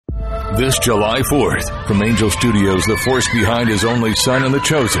This July 4th, from Angel Studios, the force behind His Only Son and The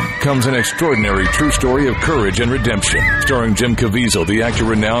Chosen, comes an extraordinary true story of courage and redemption. Starring Jim Caviezel, the actor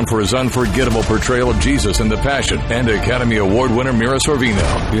renowned for his unforgettable portrayal of Jesus in The Passion, and Academy Award winner Mira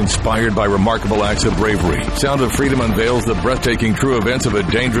Sorvino. Inspired by remarkable acts of bravery, Sound of Freedom unveils the breathtaking true events of a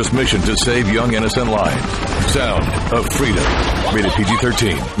dangerous mission to save young innocent lives. Sound of Freedom. Rated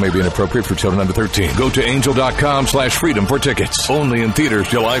PG-13. May be inappropriate for children under 13. Go to angel.com/freedom for tickets. Only in theaters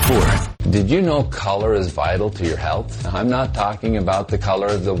July 4th. Did you know color is vital to your health? I'm not talking about the color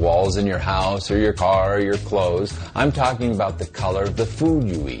of the walls in your house or your car or your clothes. I'm talking about the color of the food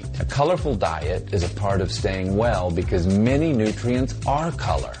you eat. A colorful diet is a part of staying well because many nutrients are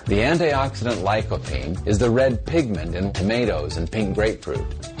color. The antioxidant lycopene is the red pigment in tomatoes and pink grapefruit.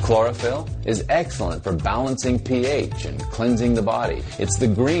 Chlorophyll is excellent for balancing pH and cleansing the body. It's the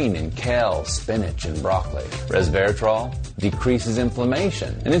green in kale, spinach, and broccoli. Resveratrol decreases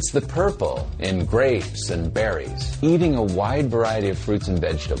inflammation, and it's the purple in grapes and berries. Eating a wide variety of fruits and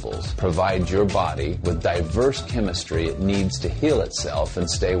vegetables provides your body with diverse chemistry it needs to heal itself and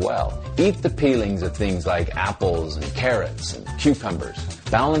stay well. Eat the peelings of things like apples and carrots and cucumbers.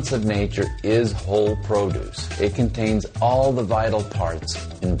 Balance of nature is whole produce. It contains all the vital parts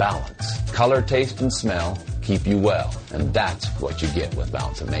in balance. Color, taste, and smell keep you well, and that's what you get with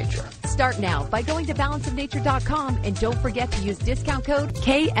Balance of Nature. Start now by going to balanceofnature.com and don't forget to use discount code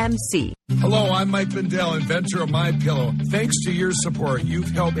KMC. Hello, I'm Mike Lindell, inventor of MyPillow. Thanks to your support, you've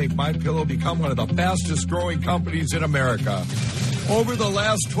helped make MyPillow become one of the fastest growing companies in America. Over the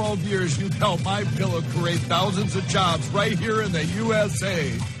last 12 years, you've helped MyPillow create thousands of jobs right here in the USA.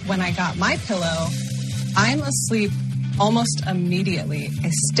 When I got MyPillow, I'm asleep almost immediately. I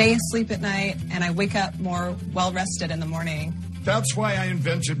stay asleep at night, and I wake up more well-rested in the morning. That's why I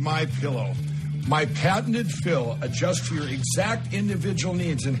invented MyPillow. My patented fill adjusts to your exact individual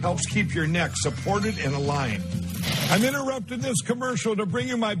needs and helps keep your neck supported and aligned. I'm interrupting this commercial to bring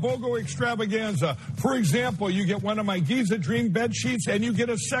you my BOGO extravaganza. For example, you get one of my Giza Dream bed sheets and you get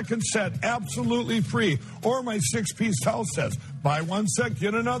a second set absolutely free. Or my 6-piece towel sets. Buy one set,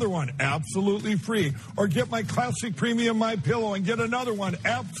 get another one absolutely free. Or get my classic premium MyPillow and get another one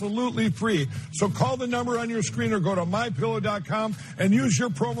absolutely free. So call the number on your screen or go to MyPillow.com and use your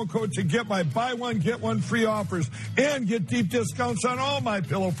promo code to get my buy one, get one free offers and get deep discounts on all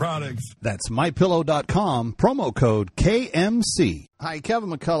MyPillow products. That's MyPillow.com, promo code KMC. Hi, Kevin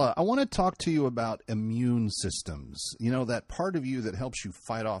McCullough. I want to talk to you about immune systems. You know, that part of you that helps you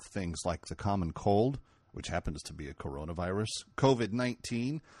fight off things like the common cold, which happens to be a coronavirus,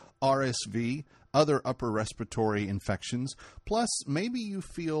 COVID-19, RSV, other upper respiratory infections. Plus, maybe you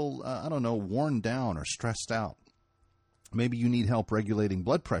feel, worn down or stressed out. Maybe you need help regulating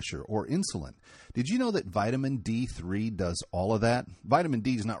blood pressure or insulin. Did you know that vitamin D3 does all of that? Vitamin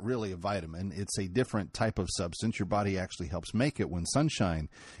D is not really a vitamin. It's a different type of substance. Your body actually helps make it when sunshine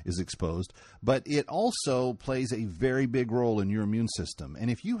is exposed. But it also plays a very big role in your immune system.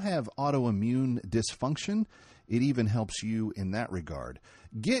 And if you have autoimmune dysfunction, it even helps you in that regard.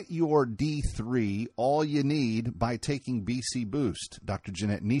 Get your D3, all you need, by taking BC Boost. Dr.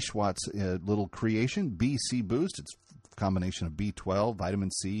 Jeanette Nishwat's little creation, BC Boost. It's combination of B12,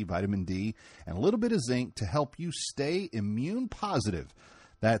 vitamin C, vitamin D, and a little bit of zinc to help you stay immune positive.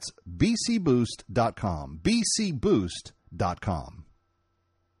 That's bcboost.com. bcboost.com.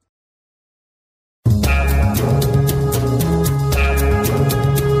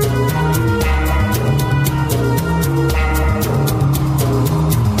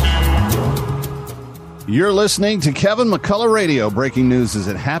 You're listening to Kevin McCullough Radio. Breaking news as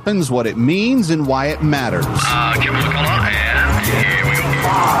it happens, what it means, and why it matters. Kevin McCullough, and here we go.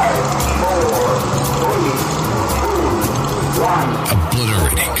 5, 4, 3, 2, 1.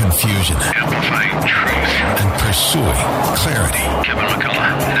 Obliterating confusion. Amplifying truth. And pursuing clarity. Kevin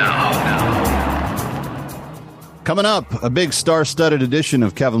McCullough, now. Coming up, a big star-studded edition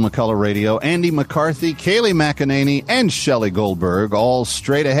of Kevin McCullough Radio. Andy McCarthy, Kaylee McEnany, and Shelley Goldberg, all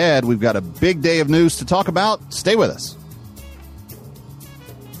straight ahead. We've got a big day of news to talk about. Stay with us.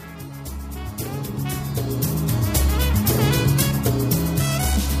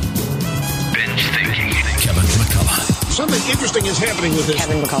 Binge thinking. Kevin McCullough. Something interesting is happening with this.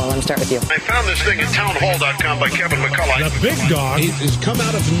 Kevin McCullough, let me start with you. I found this thing at townhall.com by Kevin McCullough. The big dog has come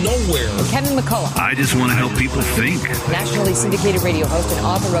out of nowhere. Kevin McCullough. I just want to help people think. Nationally syndicated radio host and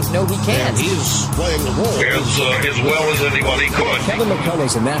author of No He Can't. He's playing the role as well as anybody could. Kevin McCullough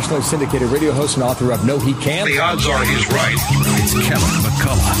is a nationally syndicated radio host and author of No He Can't. The odds are he's right. It's Kevin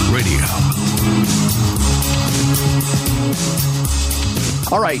McCullough Radio.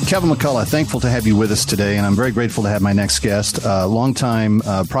 All right, Kevin McCullough, thankful to have you with us today, and I'm very grateful to have my next guest, longtime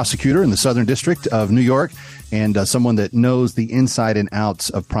prosecutor in the Southern District of New York, and someone that knows the inside and outs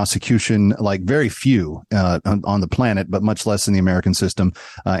of prosecution like very few on the planet, but much less in the American system.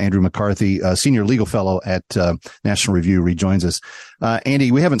 Andrew McCarthy, senior legal fellow at National Review, rejoins us.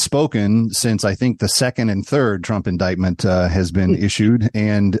 Andy, we haven't spoken since I think the second and third Trump indictment has been issued,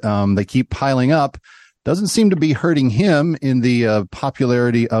 and they keep piling up. Doesn't seem to be hurting him in the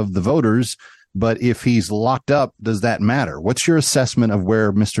popularity of the voters. But if he's locked up, does that matter? What's your assessment of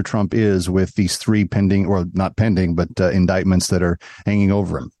where Mr. Trump is with these three pending, or not pending, but indictments that are hanging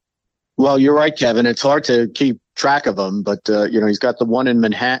over him? Well, you're right, Kevin. It's hard to keep track of them, but he's got the one in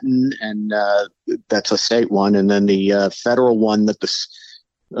Manhattan, and that's a state one, and then the federal one that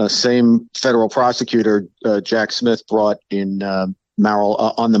the same federal prosecutor Jack Smith brought in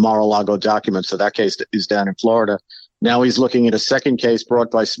on the Mar-a-Lago documents. So that case is down in Florida. Now he's looking at a second case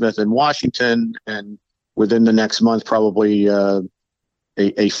brought by Smith in Washington, and within the next month, probably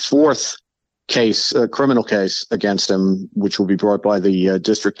a fourth case, a criminal case against him, which will be brought by the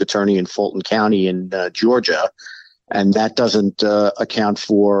district attorney in Fulton County in Georgia. And that doesn't account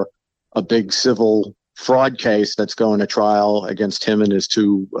for a big civil fraud case that's going to trial against him and his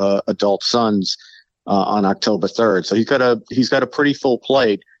two adult sons on October 3rd. So he's got a pretty full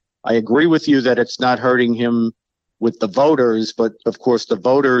plate. I agree with you that it's not hurting him with the voters, but of course the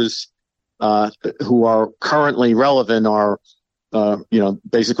voters who are currently relevant are,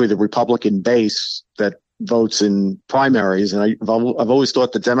 basically the Republican base that votes in primaries. And I've always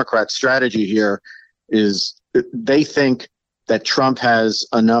thought the Democrat strategy here is they think that Trump has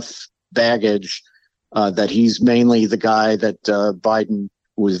enough baggage that he's mainly the guy that Biden,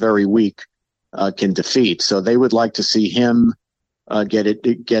 who is very weak, can defeat. So they would like to see him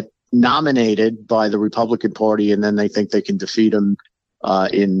get nominated by the Republican Party, and then they think they can defeat him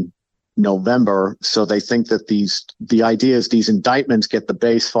in November. So they think that the idea is these indictments get the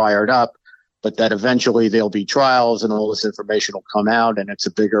base fired up, but that eventually there'll be trials and all this information will come out, and it's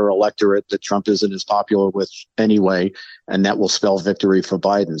a bigger electorate that Trump isn't as popular with anyway, and that will spell victory for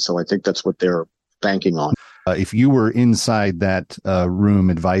Biden. So I think that's what they're banking on. If you were inside that room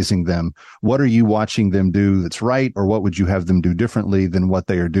advising them, what are you watching them do that's right, or what would you have them do differently than what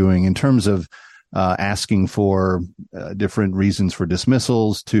they are doing in terms of asking for different reasons for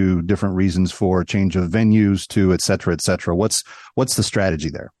dismissals, to different reasons for change of venues, to et cetera, et cetera? What's the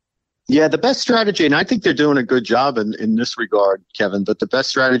strategy there? Yeah, the best strategy, and I think they're doing a good job in this regard, Kevin, but the best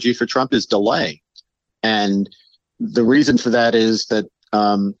strategy for Trump is delay. And the reason for that is that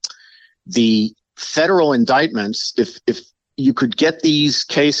the federal indictments, if you could get these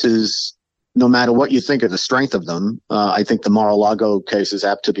cases, no matter what you think of the strength of them, I think the Mar-a-Lago case is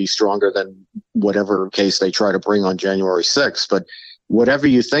apt to be stronger than whatever case they try to bring on January 6th. But whatever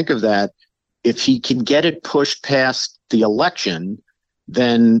you think of that, if he can get it pushed past the election,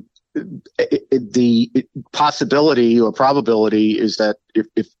 then the possibility or probability is that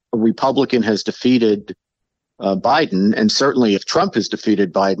if a Republican has defeated Biden, and certainly if Trump has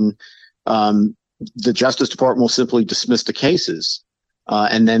defeated Biden, the Justice Department will simply dismiss the cases.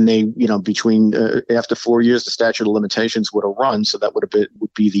 And then they, between after 4 years, the statute of limitations would have run. So that would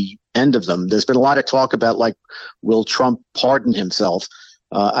be the end of them. There's been a lot of talk about, will Trump pardon himself?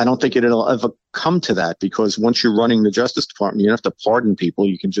 I don't think it'll ever come to that, because once you're running the Justice Department, you don't have to pardon people.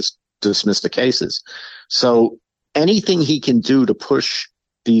 You can just dismiss the cases. So anything he can do to push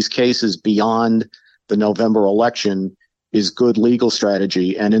these cases beyond the November election is good legal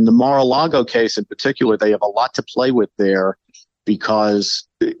strategy. And in the Mar-a-Lago case in particular, they have a lot to play with there because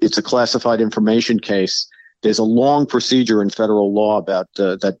it's a classified information case. There's a long procedure in federal law about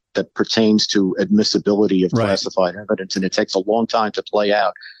that pertains to admissibility of classified evidence, and it takes a long time to play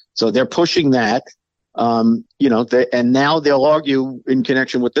out. So they're pushing that, and now they'll argue in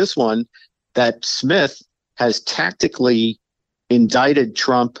connection with this one that Smith has tactically indicted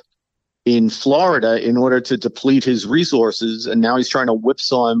Trump in Florida in order to deplete his resources, and now he's trying to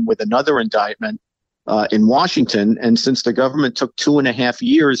whipsaw him with another indictment in Washington. And since the government took 2.5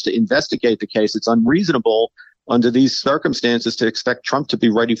 years to investigate the case, it's unreasonable under these circumstances to expect Trump to be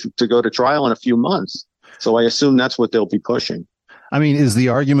ready to go to trial in a few months. So I assume that's what they'll be pushing. I mean, is the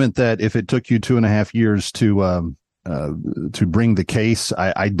argument that if it took you 2.5 years to bring the case,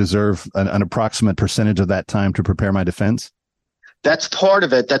 I deserve an approximate percentage of that time to prepare my defense? That's part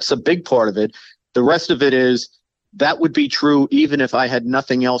of it. That's a big part of it. The rest of it is that would be true even if I had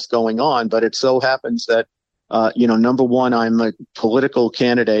nothing else going on. But it so happens that, number one, I'm a political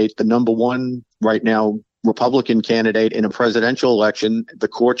candidate, the number one right now Republican candidate in a presidential election. The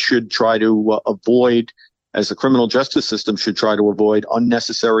court should try to avoid as the criminal justice system should try to avoid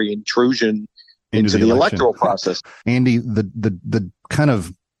unnecessary intrusion into the electoral process. Andy, the kind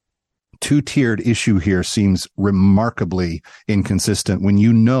of two-tiered issue here seems remarkably inconsistent when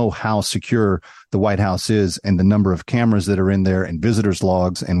you know how secure the White House is and the number of cameras that are in there and visitors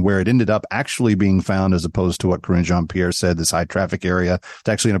logs and where it ended up actually being found, as opposed to what Karine Jean-Pierre said, this high traffic area. It's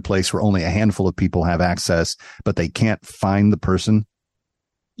actually in a place where only a handful of people have access, but they can't find the person.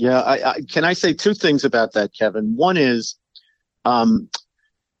 Yeah. Can I say two things about that, Kevin? One is, on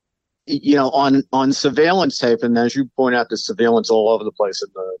surveillance tape, and as you point out, there's surveillance all over the place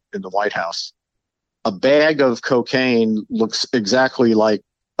in the White House. A bag of cocaine looks exactly like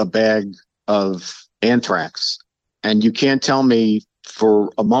a bag of anthrax. And you can't tell me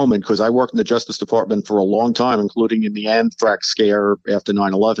for a moment, because I worked in the Justice Department for a long time, including in the anthrax scare after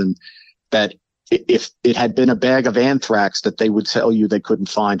 9/11, that if it had been a bag of anthrax, that they would tell you they couldn't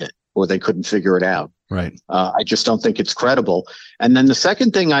find it or they couldn't figure it out. Right. I just don't think it's credible. And then the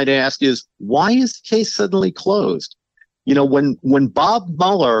second thing I'd ask is, why is the case suddenly closed? When Bob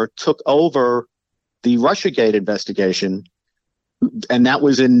Mueller took over the Russiagate investigation, and that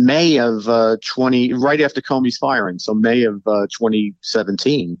was in May of right after Comey's firing, so May of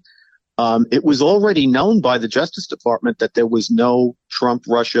 2017, it was already known by the Justice Department that there was no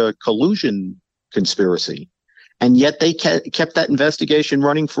Trump-Russia collusion conspiracy. And yet they kept that investigation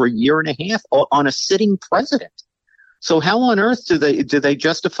running for a year and a half on a sitting president. So how on earth do they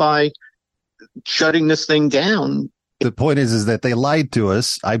justify shutting this thing down? The point is that they lied to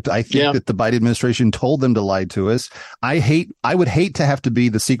us. I think that the Biden administration told them to lie to us. I would hate to have to be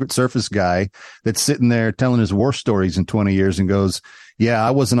the Secret Service guy that's sitting there telling his war stories in 20 years and goes, yeah,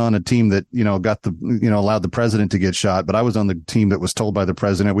 I wasn't on a team that, allowed the president to get shot, but I was on the team that was told by the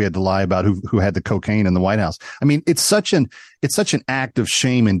president we had to lie about who had the cocaine in the White House. I mean, it's such an act of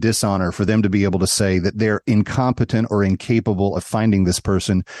shame and dishonor for them to be able to say that they're incompetent or incapable of finding this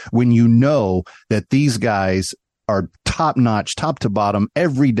person when you know that these guys are top notch, top to bottom,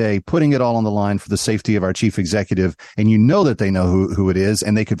 every day, putting it all on the line for the safety of our chief executive. And you know that they know who it is,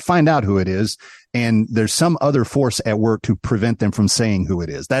 and they could find out who it is. And there's some other force at work to prevent them from saying who it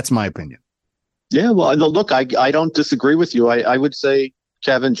is. That's my opinion. Yeah, well, look, I don't disagree with you. I would say,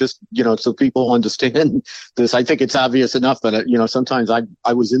 Kevin, just, so people understand this, I think it's obvious enough, but, sometimes I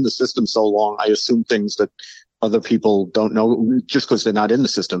was in the system so long, I assume things that other people don't know just because they're not in the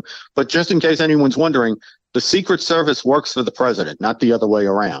system. But just in case anyone's wondering, the Secret Service works for the president, not the other way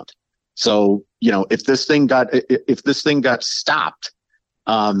around. So, if this thing got stopped,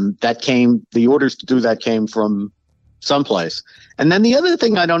 the orders to do that came from someplace. And then the other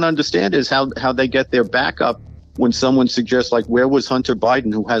thing I don't understand is how they get their backup when someone suggests, like, where was Hunter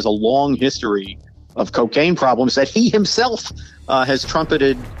Biden, who has a long history of cocaine problems that he himself has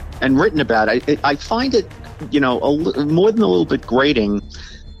trumpeted and written about. I find it, more than a little bit grating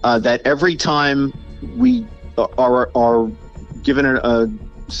that every time we are given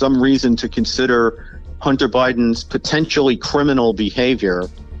some reason to consider Hunter Biden's potentially criminal behavior,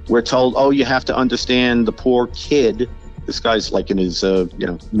 we're told, oh, you have to understand the poor kid. This guy's like in his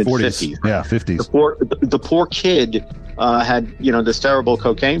mid-50s. Yeah, 50s. The poor kid had this terrible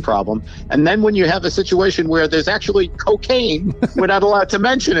cocaine problem, and then when you have a situation where there's actually cocaine, we're not allowed to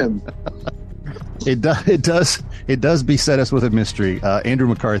mention him. It does beset us with a mystery. Andrew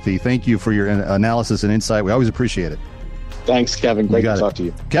McCarthy, thank you for your analysis and insight. We always appreciate it. Thanks, Kevin. Great to talk to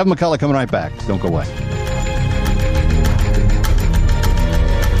you. Kevin McCullough coming right back. Don't go away.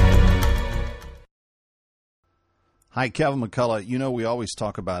 Hi, Kevin McCullough. We always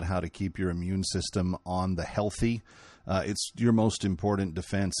talk about how to keep your immune system on the healthy. It's your most important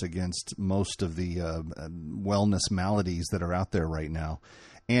defense against most of the wellness maladies that are out there right now.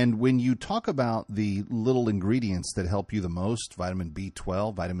 And when you talk about the little ingredients that help you the most, vitamin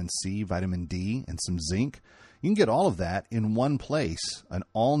B12, vitamin C, vitamin D, and some zinc, you can get all of that in one place. An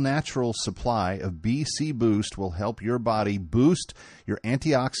all-natural supply of BC Boost will help your body boost your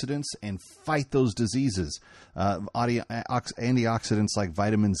antioxidants and fight those diseases. Antioxidants like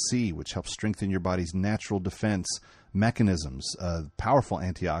vitamin C, which help strengthen your body's natural defense mechanisms. Powerful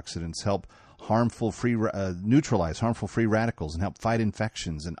antioxidants help neutralize harmful free radicals and help fight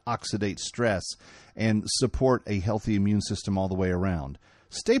infections and oxidate stress and support a healthy immune system all the way around.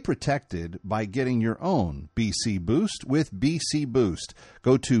 Stay protected by getting your own BC Boost with BC Boost.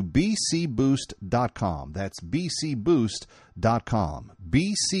 Go to bcboost.com. That's bcboost.com.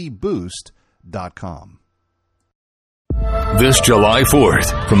 bcboost.com. This July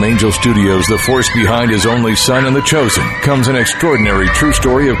 4th, from Angel Studios, the force behind His Only Son and The Chosen, comes an extraordinary true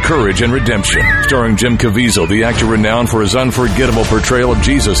story of courage and redemption. Starring Jim Caviezel, the actor renowned for his unforgettable portrayal of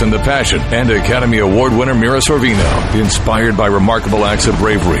Jesus in The Passion, and Academy Award winner Mira Sorvino. Inspired by remarkable acts of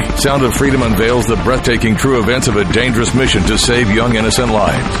bravery, Sound of Freedom unveils the breathtaking true events of a dangerous mission to save young innocent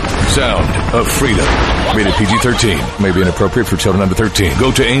lives. Sound of Freedom. Rated PG-13. May be inappropriate for children under 13.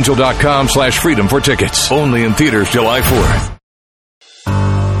 Go to angel.com/freedom for tickets. Only in theaters July 4th.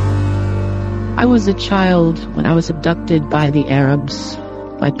 I was a child when I was abducted by the Arabs.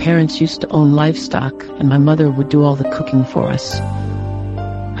 My parents used to own livestock, and my mother would do all the cooking for us.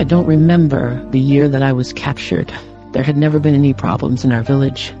 I don't remember the year that I was captured. There had never been any problems in our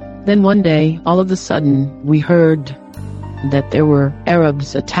village. Then one day, all of a sudden, we heard that there were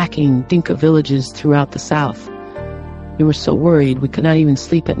Arabs attacking Dinka villages throughout the south. We were so worried we could not even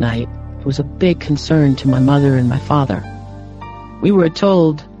sleep at night. It was a big concern to my mother and my father. We were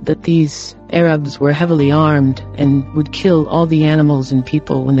told that these Arabs were heavily armed and would kill all the animals and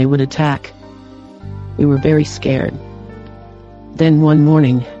people when they would attack. We were very scared. Then one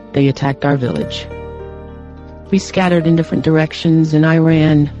morning, they attacked our village. We scattered in different directions and I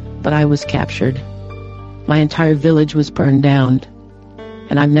ran, but I was captured. My entire village was burned down,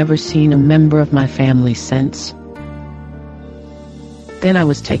 and I've never seen a member of my family since. Then I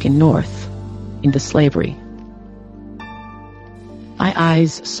was taken north, into slavery. My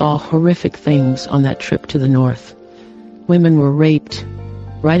eyes saw horrific things on that trip to the north. Women were raped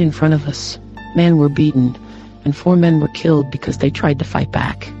right in front of us. Men were beaten, and 4 men were killed because they tried to fight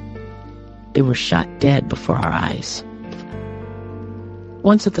back. They were shot dead before our eyes.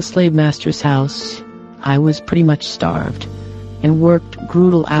 Once at the slave master's house, I was pretty much starved and worked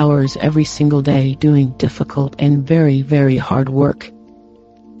brutal hours every single day doing difficult and very, very hard work.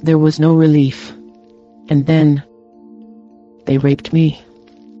 There was no relief. And then they raped me.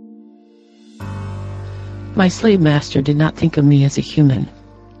 My slave master did not think of me as a human.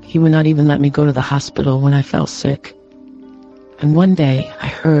 He would not even let me go to the hospital when I fell sick. And one day I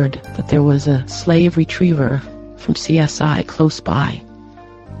heard that there was a slave retriever from CSI close by.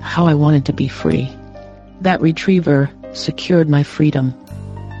 How I wanted to be free. That retriever secured my freedom.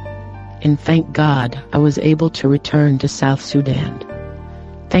 And thank God I was able to return to South Sudan.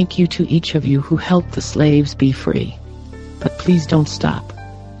 Thank you to each of you who helped the slaves be free. But please don't stop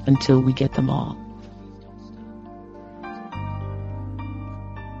until we get them all.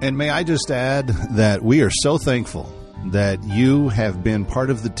 And may I just add that we are so thankful that you have been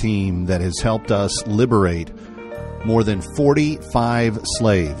part of the team that has helped us liberate more than 45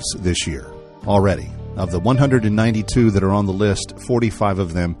 slaves this year already. Of the 192 that are on the list, 45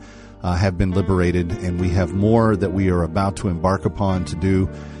 of them have been liberated, and we have more that we are about to embark upon to do.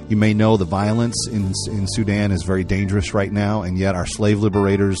 You may know the violence in Sudan is very dangerous right now, and yet our slave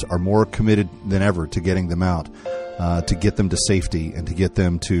liberators are more committed than ever to getting them out, to get them to safety and to get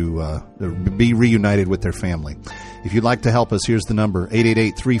them to be reunited with their family. If you'd like to help us, here's the number,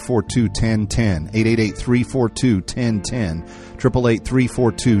 888-342-1010, 888-342-1010,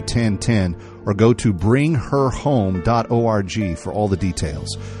 888-342-1010, or go to bringherhome.org for all the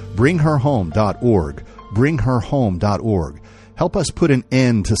details. Bringherhome.org, bringherhome.org. Help us put an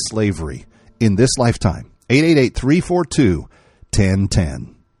end to slavery in this lifetime.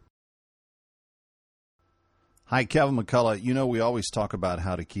 888-342-1010. Hi, Kevin McCullough. You know, we always talk about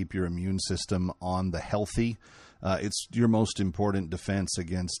how to keep your immune system on the healthy. It's your most important defense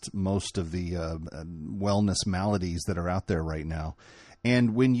against most of the wellness maladies that are out there right now.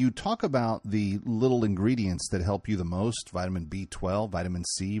 And when you talk about the little ingredients that help you the most, vitamin B12, vitamin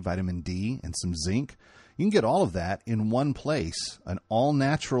C, vitamin D, and some zinc, you can get all of that in one place. An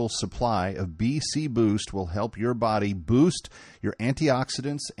all-natural supply of BC Boost will help your body boost your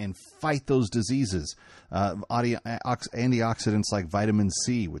antioxidants and fight those diseases. Antioxidants like vitamin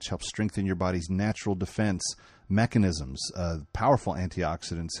C, which helps strengthen your body's natural defense mechanisms. Powerful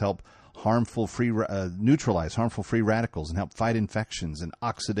antioxidants help neutralize harmful free radicals and help fight infections and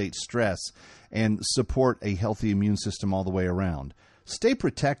oxidate stress and support a healthy immune system all the way around. Stay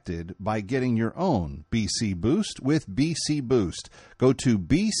protected by getting your own BC Boost with BC Boost. Go to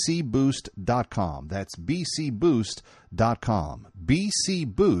bcboost.com. That's bcboost.com.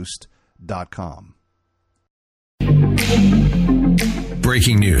 bcboost.com.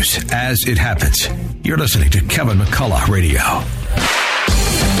 Breaking news as it happens. You're listening to Kevin McCullough Radio.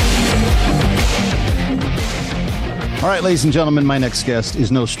 All right, ladies and gentlemen, my next guest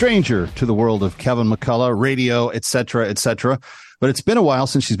is no stranger to the world of Kevin McCullough, radio, etc., etc. But it's been a while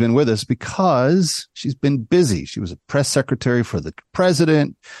since she's been with us because she's been busy. She was a press secretary for the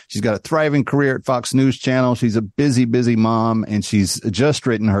president. She's got a thriving career at Fox News Channel. She's a busy, busy mom, and she's just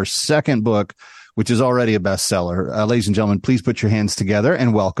written her second book, which is already a bestseller. Ladies and gentlemen, please put your hands together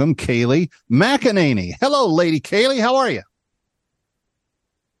and welcome Kayleigh McEnany. Hello, Lady Kayleigh. How are you?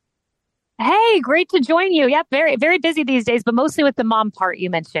 Hey, great to join you. Yep, very, very busy these days, but mostly with the mom part you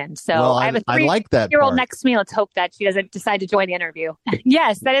mentioned. So well, I have a 3-year-old next to me. Let's hope that she doesn't decide to join the interview.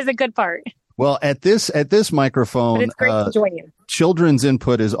 Yes, that is a good part. Well, at this microphone, but it's great to join you. Children's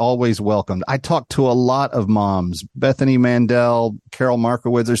input is always welcomed. I talk to a lot of moms, Bethany Mandel, Carol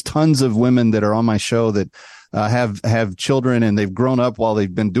Markowitz. There's tons of women that are on my show that have children, and they've grown up while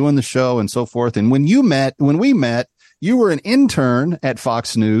they've been doing the show and so forth. And when we met, you were an intern at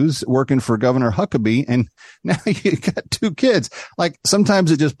Fox News working for Governor Huckabee, and now you got 2 kids. Like,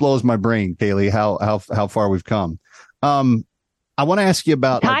 sometimes it just blows my brain, Kayleigh, how far we've come. I want to ask you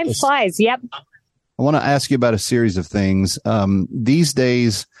about time flies. Yep. I want to ask you about a series of things. These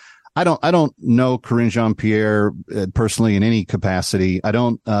days, I don't know Karine Jean-Pierre personally in any capacity. I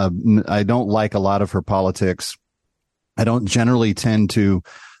don't like a lot of her politics. I don't generally tend to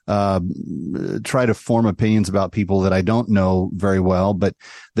try to form opinions about people that I don't know very well, but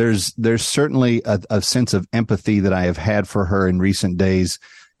there's certainly a sense of empathy that I have had for her in recent days,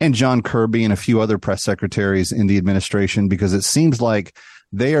 and John Kirby and a few other press secretaries in the administration, because it seems like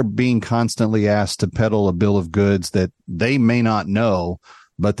they are being constantly asked to peddle a bill of goods that they may not know,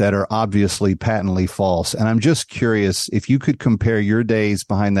 but that are obviously patently false. And I'm just curious if you could compare your days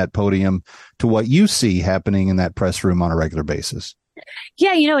behind that podium to what you see happening in that press room on a regular basis.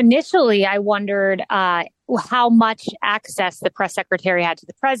 Yeah, initially I wondered how much access the press secretary had to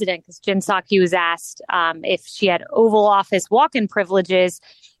the president, because Jen Psaki was asked if she had Oval Office walk-in privileges,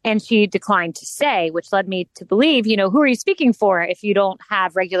 and she declined to say, which led me to believe, who are you speaking for if you don't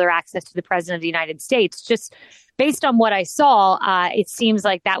have regular access to the president of the United States? Just based on what I saw, it seems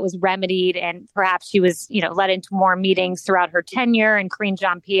like that was remedied, and perhaps she was, led into more meetings throughout her tenure. And Karine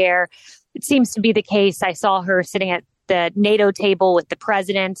Jean-Pierre, it seems to be the case. I saw her sitting at the NATO table with the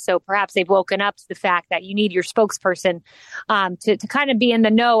president. So perhaps they've woken up to the fact that you need your spokesperson to kind of be in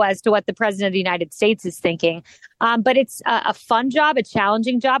the know as to what the president of the United States is thinking. But it's a fun job, a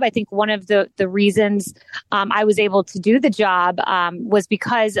challenging job. I think one of the reasons I was able to do the job was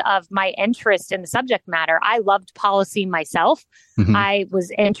because of my interest in the subject matter. I loved policy myself. Mm-hmm. I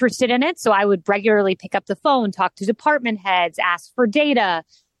was interested in it. So I would regularly pick up the phone, talk to department heads, ask for data,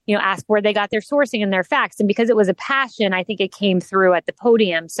 ask where they got their sourcing and their facts. And because it was a passion, I think it came through at the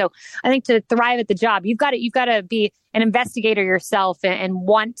podium. So I think to thrive at the job, you've got to be an investigator yourself and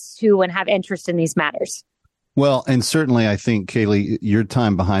want to and have interest in these matters. Well, and certainly I think, Kayleigh, your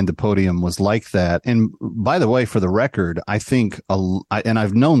time behind the podium was like that. And by the way, for the record, I think, and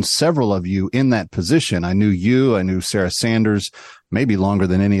I've known several of you in that position. I knew you, I knew Sarah Sanders, maybe longer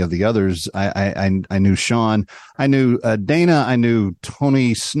than any of the others. I knew Sean, I knew Dana, I knew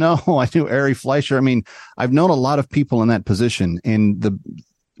Tony Snow, I knew Ari Fleischer. I mean, I've known a lot of people in that position. And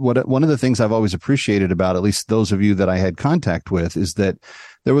one of the things I've always appreciated about at least those of you that I had contact with is that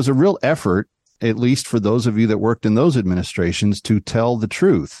there was a real effort, at least for those of you that worked in those administrations, to tell the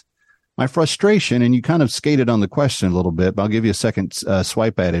truth. My frustration, and you kind of skated on the question a little bit, but I'll give you a second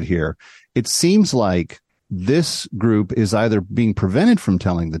swipe at it here. It seems like this group is either being prevented from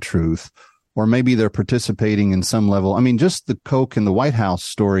telling the truth, or maybe they're participating in some level. I mean, just the Coke in the White House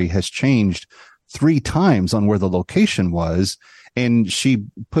story has changed 3 times on where the location was. And she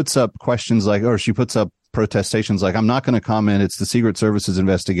puts up questions like, or she puts up protestations like, I'm not going to comment. It's the Secret Service's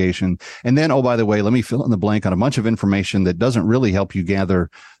investigation. And then, oh, by the way, let me fill in the blank on a bunch of information that doesn't really help you gather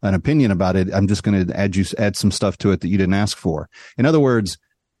an opinion about it. I'm just going to add some stuff to it that you didn't ask for. In other words,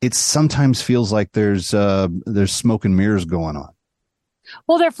 it sometimes feels like there's smoke and mirrors going on.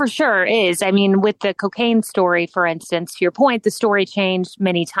 Well, there for sure is. I mean, with the cocaine story, for instance, to your point, the story changed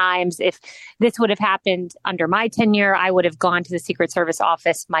many times. If this would have happened under my tenure, I would have gone to the Secret Service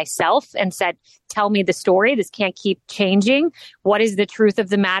office myself and said, tell me the story. This can't keep changing. What is the truth of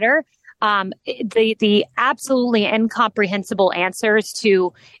the matter? The absolutely incomprehensible answers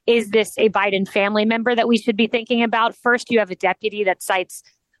to, is this a Biden family member that we should be thinking about? First, you have a deputy that cites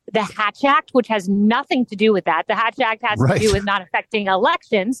the Hatch Act, which has nothing to do with that. The Hatch Act has to do with not affecting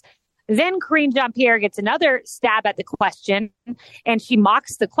elections. Then Karine Jean-Pierre gets another stab at the question, and she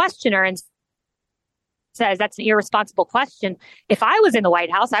mocks the questioner and says, that's an irresponsible question. If I was in the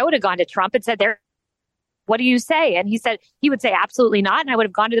White House, I would have gone to Trump and said, there what do you say? And he would say, absolutely not. And I would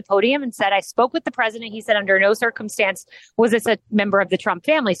have gone to the podium and said, I spoke with the president. He said, under no circumstance was this a member of the Trump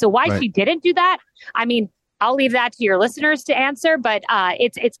family. So why she didn't do that? I mean, I'll leave that to your listeners to answer, but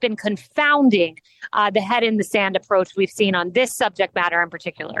it's been confounding, the head in the sand approach we've seen on this subject matter in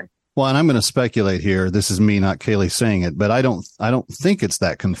particular. Well, and I'm going to speculate here. This is me, not Kaylee, saying it, but I don't think it's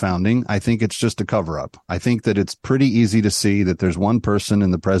that confounding. I think it's just a cover up. I think that it's pretty easy to see that there's one person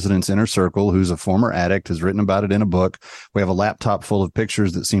in the president's inner circle who's a former addict, has written about it in a book. We have a laptop full of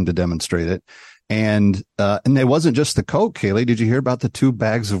pictures that seem to demonstrate it. And it wasn't just the coke, Kaylee. Did you hear about the 2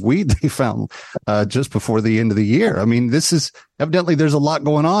 bags of weed they found just before the end of the year? I mean, this is evidently there's a lot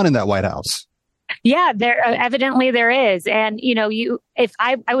going on in that White House. Yeah, evidently there is. And, if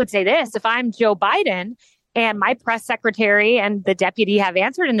I would say this, if I'm Joe Biden and my press secretary and the deputy have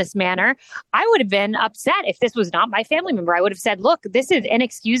answered in this manner, I would have been upset if this was not my family member. I would have said, look, this is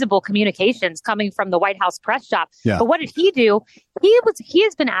inexcusable communications coming from the White House press shop. Yeah. But what did he do? He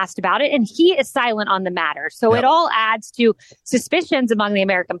has been asked about it and he is silent on the matter. So it all adds to suspicions among the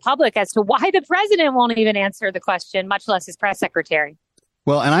American public as to why the president won't even answer the question, much less his press secretary.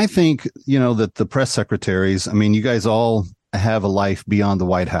 Well, and I think, that the press secretaries, I mean, you guys all have a life beyond the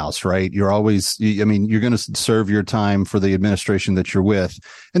White House, right? You're always, you're going to serve your time for the administration that you're with.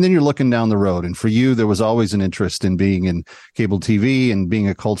 And then you're looking down the road. And for you, there was always an interest in being in cable TV and being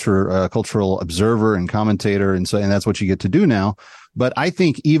a cultural observer and commentator. And that's what you get to do now. But I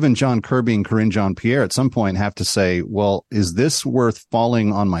think even John Kirby and Karine Jean-Pierre at some point have to say, well, is this worth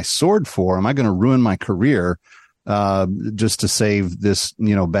falling on my sword for? Am I going to ruin my career? Just to save this,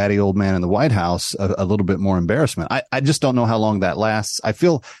 batty old man in the White House a little bit more embarrassment. I just don't know how long that lasts. I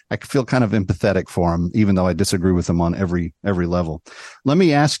feel kind of empathetic for him, even though I disagree with him on every level. Let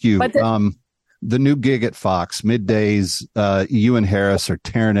me ask you, the new gig at Fox, Middays, you and Harris are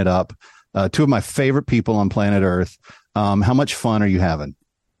tearing it up. 2 of my favorite people on planet Earth. How much fun are you having?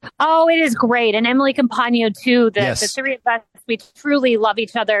 Oh, it is great. And Emily Compagno, too. The 3 of us, we truly love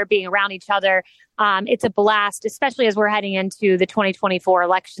each other, being around each other. It's a blast, especially as we're heading into the 2024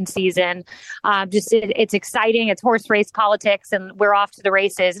 election season. It's exciting. It's horse race politics, and we're off to the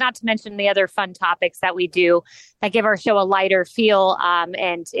races, not to mention the other fun topics that we do that give our show a lighter feel.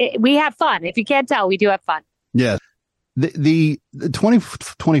 We have fun. If you can't tell, we do have fun. Yeah. The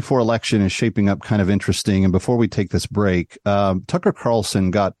 2024 election is shaping up kind of interesting. And before we take this break, Tucker Carlson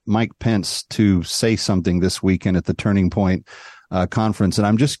got Mike Pence to say something this weekend at the Turning Point conference. And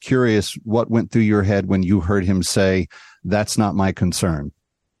I'm just curious what went through your head when you heard him say, that's not my concern.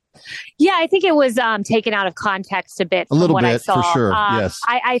 Yeah, I think it was taken out of context a bit. A little from what bit, I saw. for sure. Yes.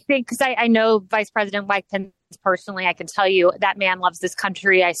 I think because I know Vice President Mike Pence personally. I can tell you that man loves this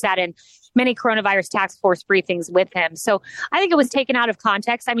country. I sat in many coronavirus task force briefings with him. So I think it was taken out of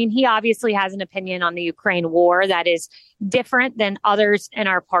context. I mean, he obviously has an opinion on the Ukraine war that is different than others in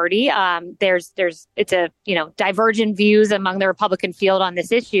our party. Divergent views among the Republican field on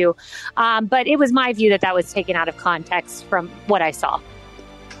this issue. But it was my view that was taken out of context from what I saw.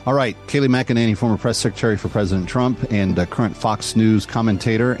 All right. Kaylee McEnany, former press secretary for President Trump and current Fox News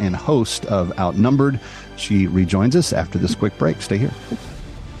commentator and host of Outnumbered. She rejoins us after this quick break. Stay here.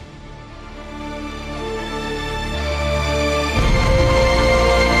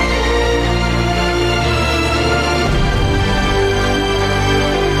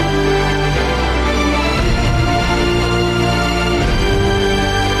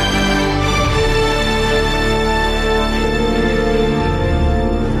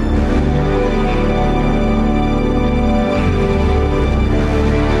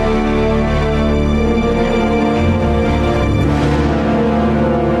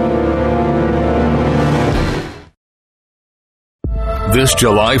 This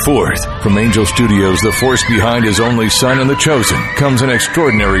July 4th, from Angel Studios, the force behind His Only Son and The Chosen, comes an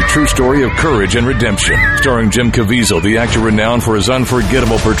extraordinary true story of courage and redemption. Starring Jim Caviezel, the actor renowned for his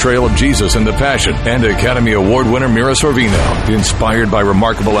unforgettable portrayal of Jesus in The Passion, and Academy Award winner Mira Sorvino. Inspired by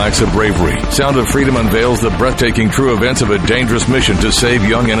remarkable acts of bravery, Sound of Freedom unveils the breathtaking true events of a dangerous mission to save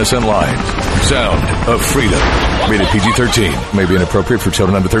young innocent lives. Sound of Freedom. Rated PG-13. May be inappropriate for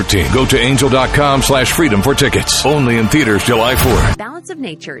children under 13. Go to angel.com/freedom for tickets. Only in theaters July 4th. Balance of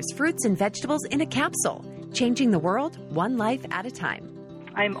Nature's fruits and vegetables in a capsule. Changing the world, one life at a time.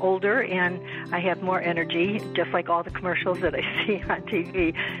 I'm older and I have more energy, just like all the commercials that I see on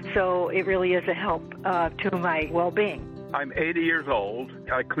TV. So it really is a help to my well-being. I'm 80 years old.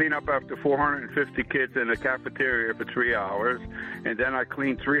 I clean up after 450 kids in the cafeteria for 3 hours, and then I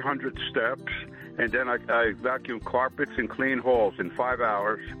clean 300 steps, and then I vacuum carpets and clean halls in 5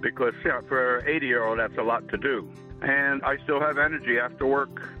 hours because for an 80-year-old, that's a lot to do. And I still have energy after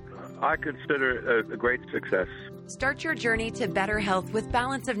work. I consider it a great success. Start your journey to better health with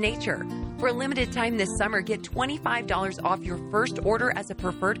Balance of Nature. For a limited time this summer, get $25 off your first order as a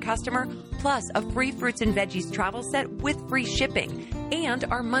preferred customer, plus a free fruits and veggies travel set with free shipping and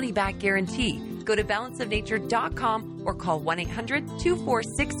our money-back guarantee. Go to balanceofnature.com or call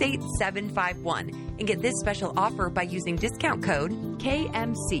 1-800-246-8751 and get this special offer by using discount code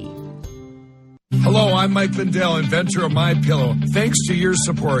KMC. Hello, I'm Mike Lindell, inventor of MyPillow. Thanks to your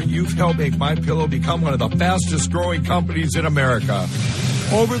support, you've helped make MyPillow become one of the fastest growing companies in America.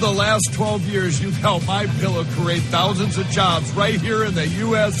 Over the last 12 years, you've helped MyPillow create thousands of jobs right here in the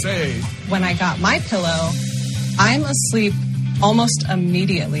USA. When I got MyPillow, I'm asleep almost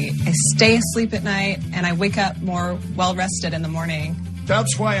immediately. I stay asleep at night, and I wake up more well-rested in the morning.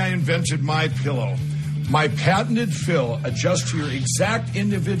 That's why I invented MyPillow. My patented fill adjusts to your exact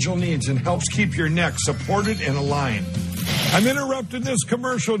individual needs and helps keep your neck supported and aligned. I'm interrupting this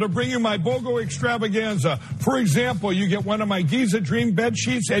commercial to bring you my BOGO extravaganza. For example, you get one of my Giza Dream bed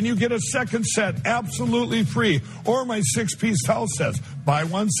sheets and you get a second set absolutely free. Or my 6-piece towel sets. Buy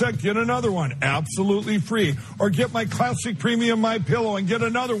one set, get another one absolutely free. Or get my classic premium MyPillow and get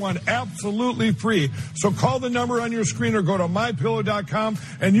another one absolutely free. So call the number on your screen or go to MyPillow.com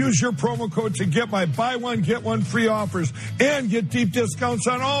and use your promo code to get my buy one, get one free offers and get deep discounts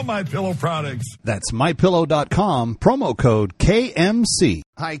on all MyPillow products. That's MyPillow.com, promo code KMC.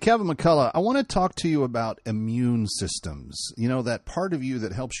 Hi, Kevin McCullough. I want to talk to you about immune systems. You know, that part of you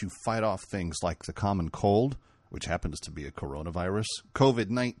that helps you fight off things like the common cold, which happens to be a coronavirus,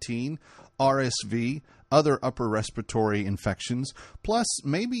 COVID-19, RSV, other upper respiratory infections. Plus,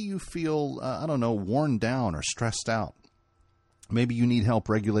 maybe you feel, worn down or stressed out. Maybe you need help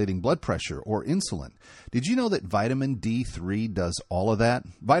regulating blood pressure or insulin. Did you know that vitamin D3 does all of that?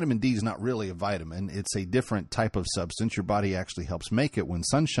 Vitamin D is not really a vitamin. It's a different type of substance. Your body actually helps make it when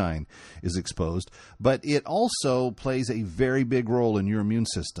sunshine is exposed. But it also plays a very big role in your immune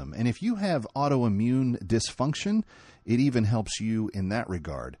system. And if you have autoimmune dysfunction, it even helps you in that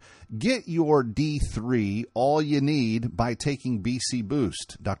regard. Get your D3, all you need, by taking BC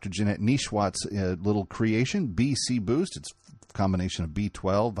Boost. Dr. Jeanette Nishwat's little creation, BC Boost. It's a combination of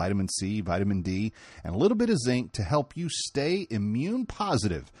B12, vitamin C, vitamin D, and a little bit of zinc to help you stay immune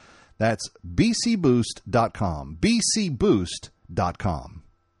positive. That's bcboost.com. bcboost.com.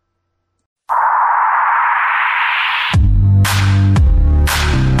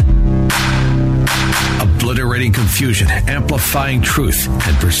 Obliterating confusion, amplifying truth,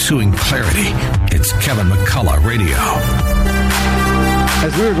 and pursuing clarity. It's Kevin McCullough Radio.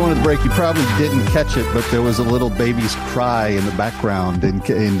 As we were going to the break, you probably didn't catch it, but there was a little baby's cry in the background, and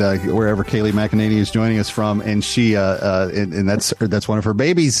wherever Kaylee McEnany is joining us from, and she and that's one of her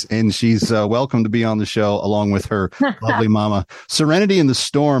babies, and she's welcome to be on the show along with her lovely mama. Serenity in the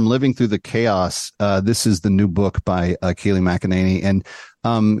Storm: Living Through the Chaos. This is the new book by Kaylee McEnany, and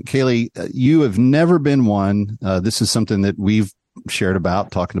Kaylee, you have never been one. This is something that we've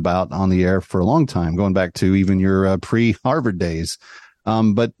talking about on the air for a long time, going back to even your pre-Harvard days.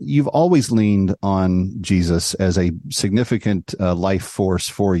 But you've always leaned on Jesus as a significant life force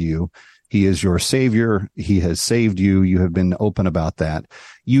for you. He is your savior. He has saved you. You have been open about that.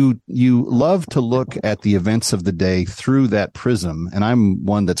 You love to look at the events of the day through that prism, and I'm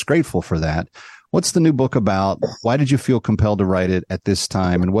one that's grateful for that. What's the new book about? Why did you feel compelled to write it at this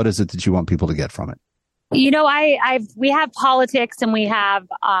time? And what is it that you want people to get from it? You know, we have politics and we have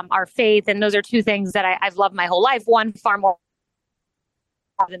our faith, and those are two things that I've loved my whole life. One far more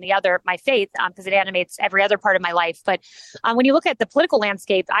than the other, my faith, because it animates every other part of my life. But when you look at the political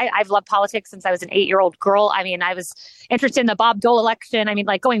landscape, I've loved politics since I was an 8-year-old girl. I mean, I was interested in the Bob Dole election. I mean,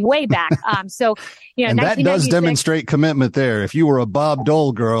 like going way back. So, you know, and that does demonstrate commitment there. If you were a Bob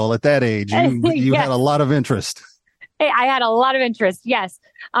Dole girl at that age, you yes. had a lot of interest. Hey, I had a lot of interest, yes.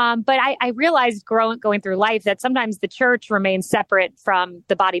 But I realized going through life that sometimes the church remains separate from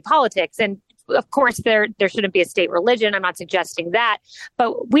the body politics. And of course, there shouldn't be a state religion. I'm not suggesting that.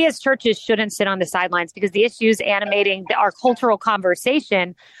 But we as churches shouldn't sit on the sidelines, because the issues animating our cultural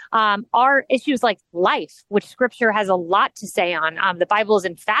conversation are issues like life, which Scripture has a lot to say on. The Bible is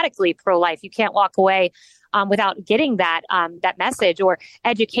emphatically pro-life. You can't walk away without getting that message. Or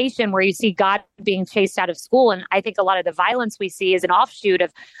education, where you see God being chased out of school. And I think a lot of the violence we see is an offshoot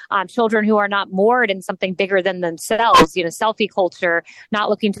of children who are not moored in something bigger than themselves, you know, selfie culture, not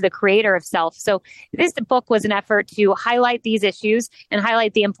looking to the creator of self. So this book was an effort to highlight these issues and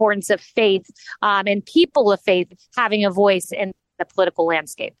highlight the importance of faith and people of faith having a voice in the political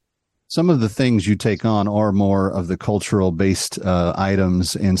landscape. Some of the things you take on are more of the cultural-based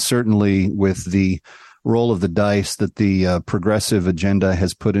items, and certainly with the roll of the dice that the progressive agenda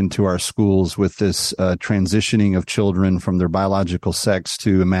has put into our schools with this transitioning of children from their biological sex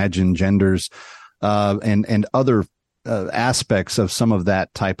to imagined genders, and other aspects of some of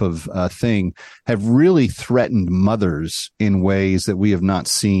that type of thing have really threatened mothers in ways that we have not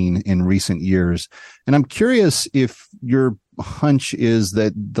seen in recent years. And I'm curious if your hunch is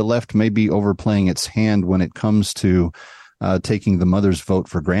that the left may be overplaying its hand when it comes to taking the mother's vote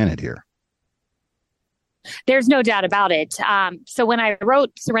for granted here. There's no doubt about it. So when I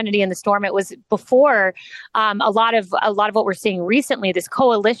wrote Serenity in the Storm, it was before a lot of what we're seeing recently, this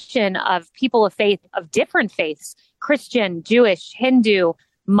coalition of people of faith, of different faiths, Christian, Jewish, Hindu,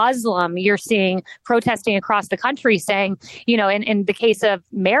 Muslim, you're seeing protesting across the country saying, in the case of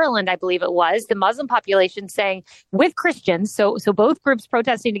Maryland, I believe it was, the Muslim population saying with Christians, so both groups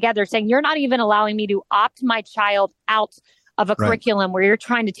protesting together saying, you're not even allowing me to opt my child out of a curriculum where you're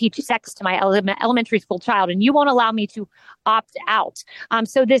trying to teach sex to my elementary school child, and you won't allow me to opt out.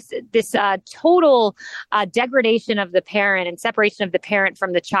 So this total degradation of the parent and separation of the parent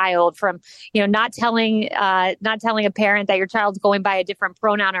from the child, from not telling a parent that your child's going by a different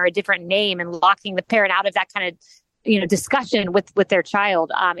pronoun or a different name, and locking the parent out of that kind of discussion with their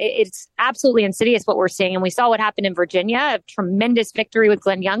child. It's absolutely insidious what we're seeing, and we saw what happened in Virginia, a tremendous victory with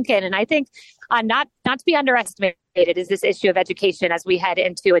Glenn Youngkin, and I think not to be underestimated is this issue of education as we head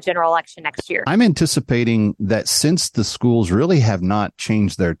into a general election next year. I'm anticipating that since the schools really have not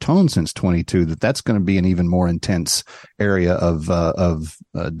changed their tone since 22, that's going to be an even more intense area of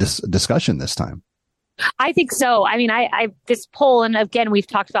discussion this time. I think so. I mean, this poll, and again, we've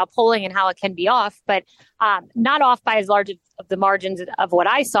talked about polling and how it can be off, but not off by as large of the margins of what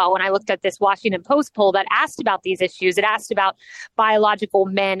I saw when I looked at this Washington Post poll that asked about these issues. It asked about biological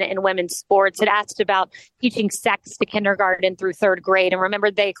men and women's sports. It asked about teaching sex to kindergarten through third grade. And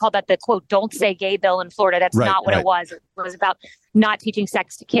remember, they called that the, quote, "don't say gay" bill in Florida. That's not what it was. It was about not teaching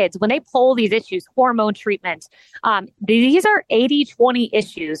sex to kids. When they poll these issues, hormone treatment, these are 80-20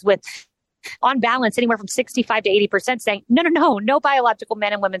 issues with, on balance, anywhere from 65 to 80% saying, no biological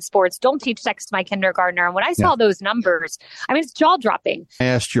men and women's sports. Don't teach sex to my kindergartner. And when I saw those numbers, I mean, it's jaw dropping. I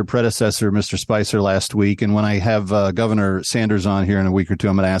asked your predecessor, Mr. Spicer, last week. And when I have Governor Sanders on here in a week or two,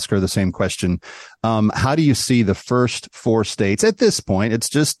 I'm going to ask her the same question. How do you see the first 4 states at this point? It's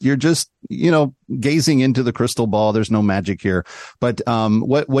just, you're just, gazing into the crystal ball. There's no magic here. But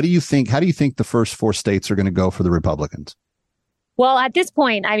what do you think? How do you think the first 4 states are going to go for the Republicans? Well, at this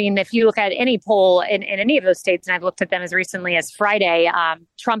point, I mean, if you look at any poll in any of those states, and I've looked at them as recently as Friday,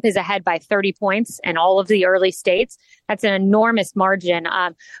 Trump is ahead by 30 points in all of the early states. That's an enormous margin.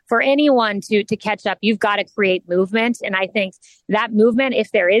 For anyone to catch up, you've got to create movement. And I think that movement,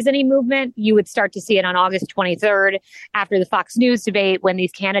 if there is any movement, you would start to see it on August 23rd after the Fox News debate, when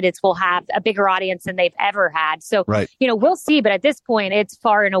these candidates will have a bigger audience than they've ever had. So, we'll see. But at this point, it's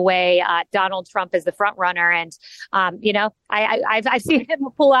far and away Donald Trump is the front runner. And, I've seen him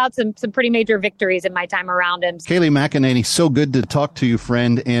pull out some pretty major victories in my time around him. Kayleigh McEnany, so good to talk to you,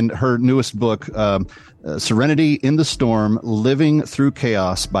 friend. And her newest book, Serenity in the Storm, Living Through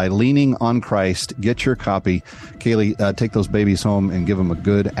Chaos by Leaning on Christ. Get your copy. Kayleigh, take those babies home and give them a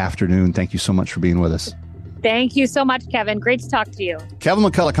good afternoon. Thank you so much for being with us. Thank you so much, Kevin. Great to talk to you. Kevin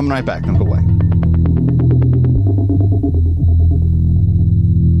McCullough coming right back. Don't go away.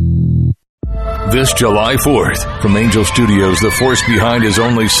 This July 4th, from Angel Studios, the force behind His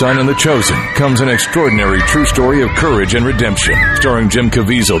only Son and The Chosen, comes an extraordinary true story of courage and redemption. Starring Jim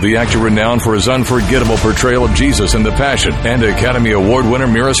Caviezel, the actor renowned for his unforgettable portrayal of Jesus in The Passion, and Academy Award winner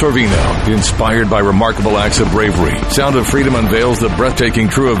Mira Sorvino. Inspired by remarkable acts of bravery, Sound of Freedom unveils the breathtaking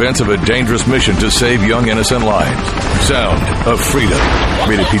true events of a dangerous mission to save young innocent lives. Sound of Freedom.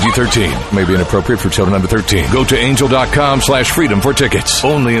 Rated PG-13. May be inappropriate for children under 13. Go to angel.com/freedom for tickets.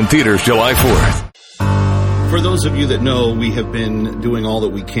 Only in theaters July 4th. For those of you that know, we have been doing all that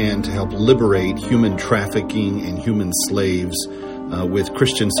we can to help liberate human trafficking and human slaves with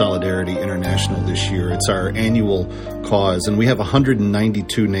Christian Solidarity International this year. It's our annual cause, and we have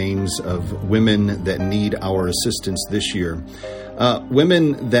 192 names of women that need our assistance this year.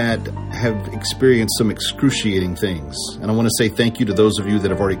 Women that have experienced some excruciating things. And I want to say thank you to those of you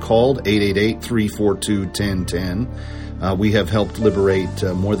that have already called, 888-342-1010. We have helped liberate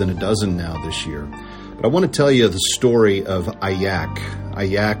more than a dozen now this year. But I want to tell you the story of Ayak.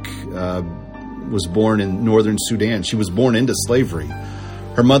 Ayak was born in northern Sudan. She was born into slavery.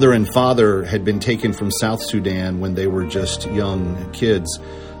 Her mother and father had been taken from South Sudan when they were just young kids.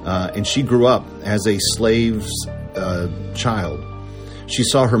 And she grew up as a slave's child. She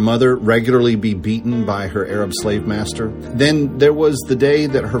saw her mother regularly be beaten by her Arab slave master. Then there was the day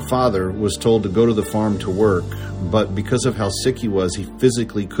that her father was told to go to the farm to work, but because of how sick he was, he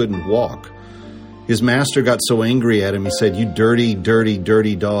physically couldn't walk. His master got so angry at him, he said, "You dirty, dirty,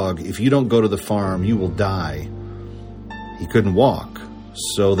 dirty dog. If you don't go to the farm, you will die." He couldn't walk,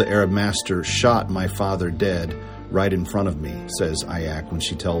 so the Arab master shot my father dead right in front of me, says Ayak when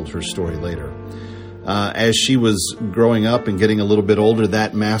she tells her story later. As she was growing up and getting a little bit older,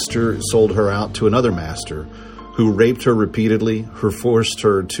 that master sold her out to another master who raped her repeatedly, who forced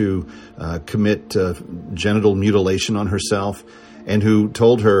her to commit genital mutilation on herself, and who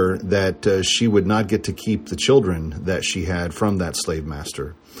told her that she would not get to keep the children that she had from that slave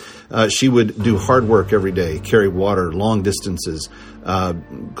master. She would do hard work every day, carry water long distances,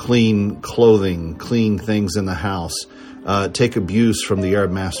 clean clothing, clean things in the house, take abuse from the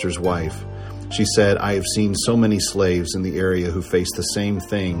Arab master's wife. She said, "I have seen so many slaves in the area who face the same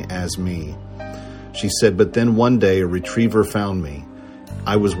thing as me." She said, "But then one day a retriever found me.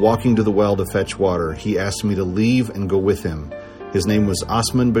 I was walking to the well to fetch water. He asked me to leave and go with him. His name was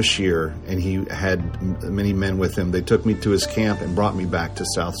Osman Bashir, and he had many men with him. They took me to his camp and brought me back to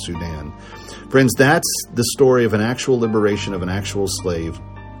South Sudan." Friends, that's the story of an actual liberation of an actual slave.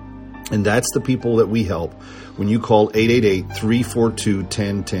 And that's the people that we help when you call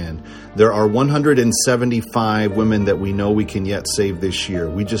 888-342-1010. There are 175 women that we know we can yet save this year.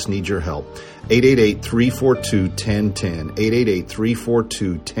 We just need your help. 888-342-1010.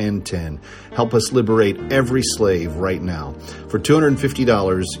 888-342-1010. Help us liberate every slave right now. For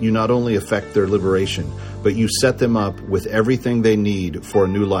 $250, you not only affect their liberation, but you set them up with everything they need for a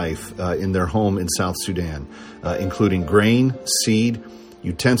new life in their home in South Sudan, including grain, seed,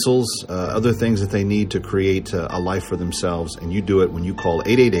 utensils, other things that they need to create a life for themselves. And you do it when you call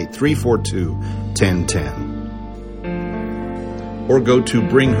 888-342-1010. Or go to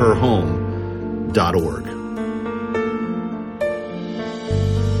bringherhome.org.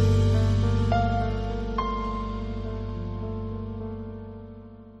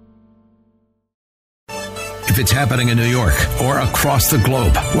 If it's happening in New York or across the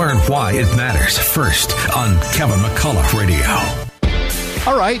globe, learn why it matters first on Kevin McCullough Radio.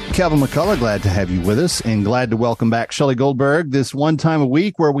 All right, Kevin McCullough, glad to have you with us and glad to welcome back Shelley Goldberg this one time a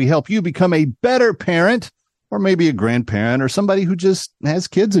week where we help you become a better parent or maybe a grandparent or somebody who just has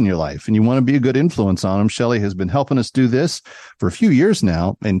kids in your life and you want to be a good influence on them. Shelley has been helping us do this for a few years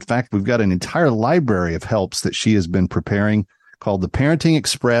now. In fact, we've got an entire library of helps that she has been preparing called the Parenting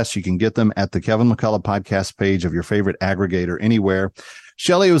Express. You can get them at the Kevin McCullough podcast page of your favorite aggregator anywhere.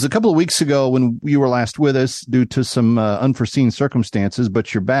 Shelley, it was a couple of weeks ago when you were last with us due to some unforeseen circumstances,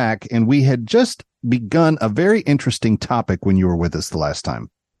 but you're back, and we had just begun a very interesting topic when you were with us the last time.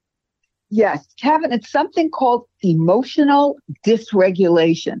 Yes, Kevin, it's something called emotional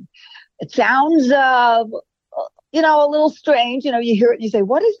dysregulation. It sounds, a little strange. You hear it and you say,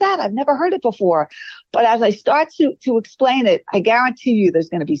 what is that? I've never heard it before. But as I start to explain it, I guarantee you there's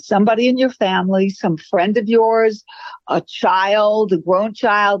going to be somebody in your family, some friend of yours, a child, a grown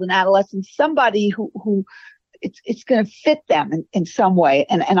child, an adolescent, somebody who it's going to fit them in some way.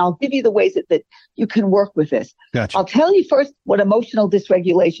 And I'll give you the ways that you can work with this. Gotcha. I'll tell you first what emotional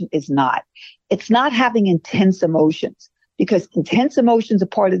dysregulation is not. It's not having intense emotions. Because intense emotions are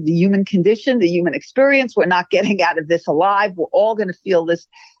part of the human condition, the human experience. We're not getting out of this alive. We're all going to feel this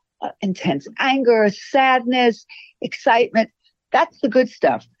intense anger, sadness, excitement. That's the good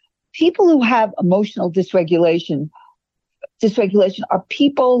stuff. People who have emotional dysregulation are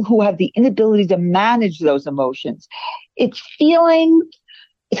people who have the inability to manage those emotions. It's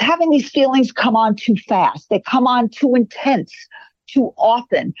having these feelings come on too fast. They come on too intense, too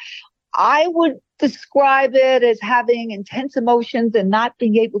often. I would describe it as having intense emotions and not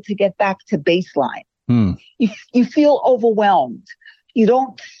being able to get back to baseline. You feel overwhelmed. You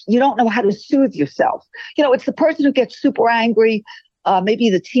don't know how to soothe yourself. It's the person who gets super angry, maybe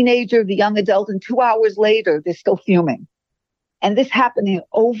the teenager, the young adult, and 2 hours later, they're still fuming. And this happening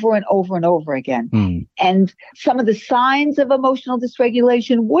over and over and over again. And some of the signs of emotional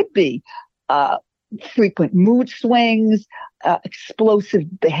dysregulation would be frequent mood swings,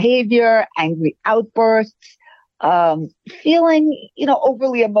 explosive behavior, angry outbursts, feeling,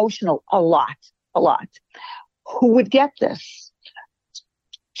 overly emotional a lot. Who would get this?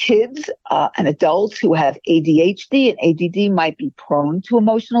 Kids and adults who have ADHD and ADD might be prone to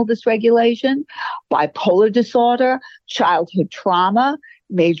emotional dysregulation, bipolar disorder, childhood trauma,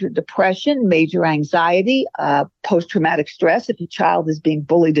 major depression, major anxiety, post-traumatic stress if your child is being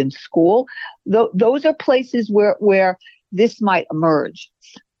bullied in school. Those are places where this might emerge.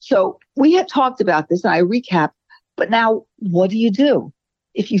 So we had talked about this, and I recap, But now, what do you do?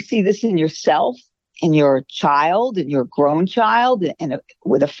 If you see this in yourself, in your child, in your grown child, and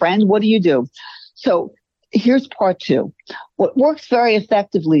with a friend, what do you do? So here's part two. What works very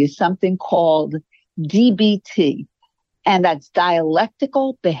effectively is something called DBT, and that's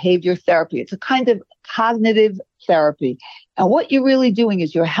dialectical behavior therapy. It's a kind of cognitive therapy. And what you're really doing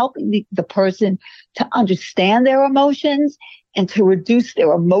is you're helping the person to understand their emotions and to reduce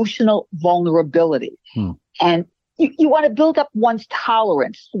their emotional vulnerability. And you want to build up one's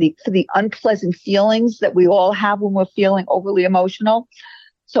tolerance for the unpleasant feelings that we all have when we're feeling overly emotional.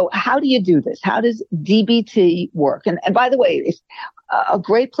 So how do you do this? How does DBT work? And by the way, it's a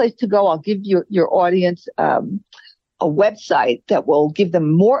great place to go. I'll give your audience a website that will give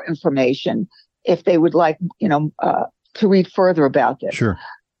them more information if they would like, to read further about this. Sure.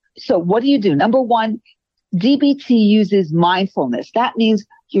 So what do you do? Number one, DBT uses mindfulness. That means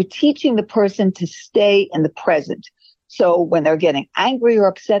you're teaching the person to stay in the present. So when they're getting angry or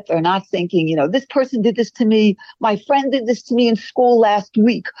upset, they're not thinking, this person did this to me. My friend did this to me in school last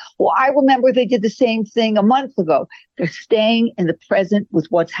week. Well, I remember they did the same thing a month ago. They're staying in the present with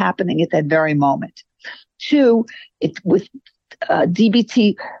what's happening at that very moment. Two, it's with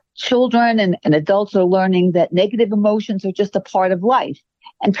DBT, children and adults are learning that negative emotions are just a part of life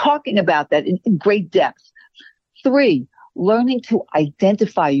and talking about that in great depth. Three, learning to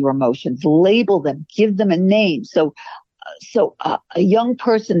identify your emotions, label them, give them a name. So a young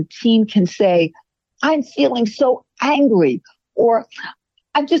person, teen, can say, I'm feeling so angry, or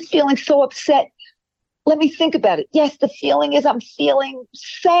I'm just feeling so upset. Let me think about it. Yes, the feeling is I'm feeling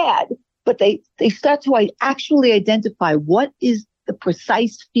sad, but they start to actually identify what is the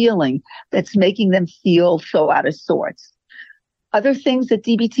precise feeling that's making them feel so out of sorts. Other things that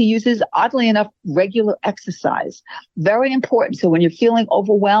DBT uses, oddly enough, regular exercise. Very important. So when you're feeling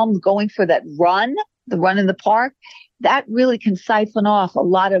overwhelmed, going for that run, the run in the park, that really can siphon off a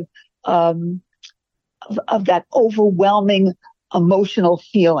lot of that overwhelming emotional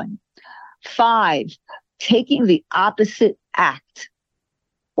feeling. 5, taking the opposite act.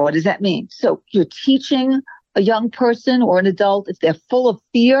 What does that mean? So you're teaching a young person or an adult, if they're full of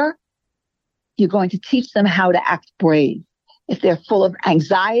fear, you're going to teach them how to act brave. If they're full of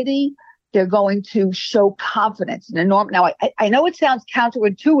anxiety, they're going to show confidence. Now, I know it sounds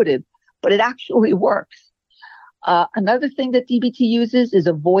counterintuitive, but it actually works. Another thing that DBT uses is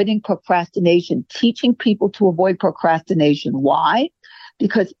avoiding procrastination, teaching people to avoid procrastination. Why?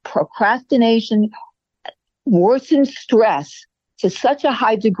 Because procrastination worsens stress to such a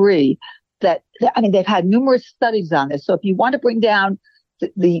high degree that, they've had numerous studies on this. So if you want to bring down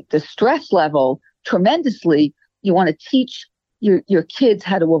the stress level tremendously, you want to teach your kids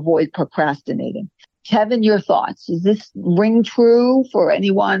how to avoid procrastinating. Kevin, your thoughts? Does this ring true for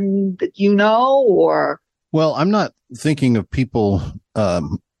anyone that you know, or? Well, I'm not thinking of people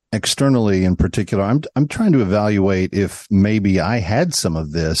externally in particular. I'm trying to evaluate if maybe I had some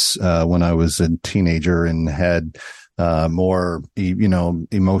of this when I was a teenager and had more,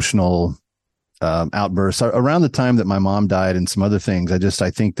 emotional outbursts around the time that my mom died and some other things.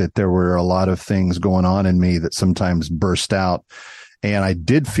 I think that there were a lot of things going on in me that sometimes burst out. And I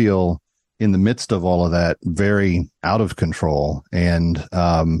did feel in the midst of all of that very out of control. And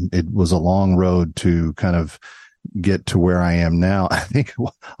it was a long road to kind of get to where I am now. I think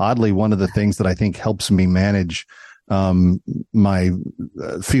oddly, one of the things that I think helps me manage my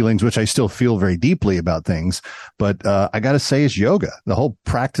feelings, which I still feel very deeply about things, but I got to say is yoga. The whole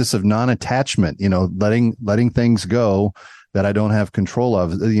practice of non-attachment, letting things go that I don't have control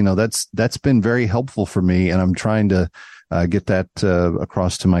of. That's been very helpful for me, and I'm trying to get that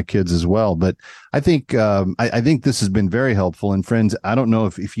across to my kids as well. But I think I think this has been very helpful. And friends, I don't know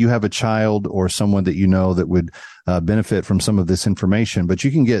if you have a child or someone that you know that would benefit from some of this information, but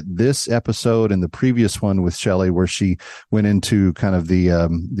you can get this episode and the previous one with Shelley, where she went into kind of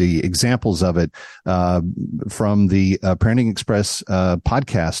the examples of it from the Parenting Express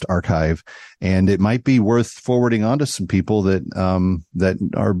podcast archive. And it might be worth forwarding on to some people that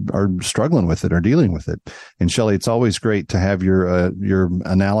are struggling with it or dealing with it. And Shelley, it's always great to have your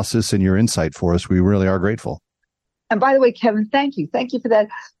analysis and your insight for us. We really are grateful. And by the way, Kevin, thank you. Thank you for that.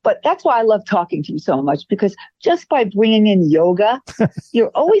 But that's why I love talking to you so much, because just by bringing in yoga, you're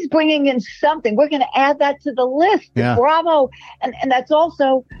always bringing in something. We're going to add that to the list. Yeah. Bravo. And that's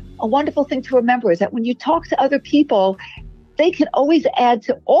also a wonderful thing to remember, is that when you talk to other people, they can always add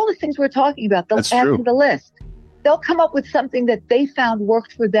to all the things we're talking about. They'll add to the list. They'll come up with something that they found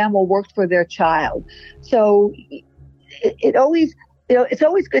worked for them or worked for their child. So it always it's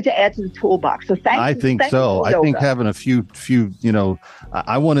always good to add to the toolbox. So I think so. I think having a few,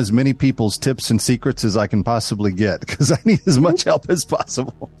 I want as many people's tips and secrets as I can possibly get because I need as much help as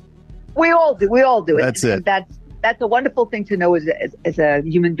possible. We all do. That's it. That's a wonderful thing to know as a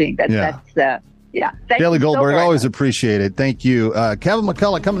human being. Thank Kelly you Goldberg, so always appreciate it. Thank you. Kevin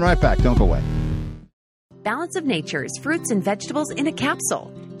McCullough coming right back. Don't go away. Balance of Nature's fruits and vegetables in a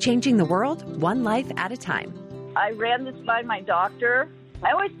capsule, changing the world one life at a time. I ran this by my doctor.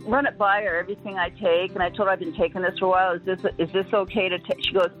 I always run it by her, everything I take, and I told her I've been taking this for a while. Is this okay to take?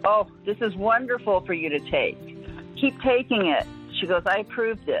 She goes, oh, this is wonderful for you to take. Keep taking it. She goes, I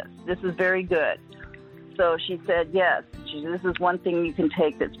approve this. This is very good. So she said, yes. This is one thing you can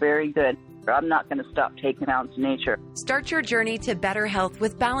take that's very good. I'm not going to stop taking Balance of Nature. Start your journey to better health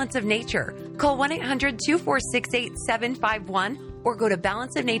with Balance of Nature. Call 1-800-246-8751 or go to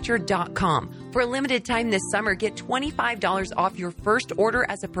balanceofnature.com. For a limited time this summer, get $25 off your first order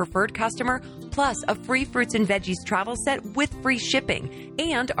as a preferred customer, plus a free fruits and veggies travel set with free shipping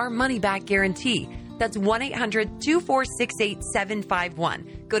and our money-back guarantee. That's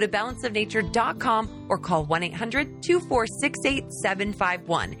 1-800-246-8751. Go to balanceofnature.com or call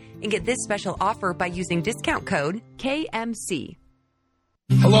 1-800-246-8751 and get this special offer by using discount code KMC.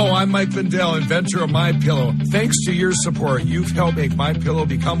 Hello, I'm Mike Lindell, inventor of MyPillow. Thanks to your support, you've helped make MyPillow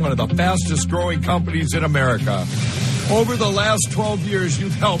become one of the fastest growing companies in America. Over the last 12 years,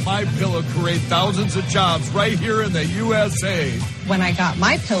 you've helped MyPillow create thousands of jobs right here in the USA. When I got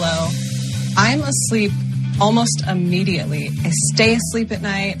MyPillow, I'm asleep almost immediately. I stay asleep at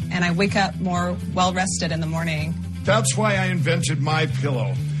night, and I wake up more well-rested in the morning. That's why I invented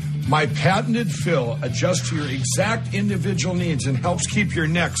MyPillow. My patented fill adjusts to your exact individual needs and helps keep your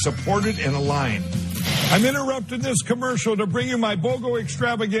neck supported and aligned. I'm interrupting this commercial to bring you my BOGO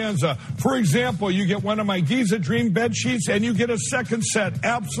extravaganza. For example, you get one of my Giza Dream bed sheets and you get a second set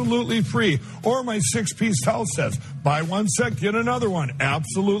absolutely free. Or my 6-piece towel sets. Buy one set, get another one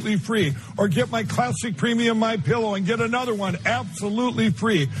absolutely free. Or get my classic premium MyPillow and get another one absolutely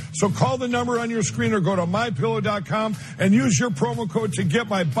free. So call the number on your screen or go to MyPillow.com and use your promo code to get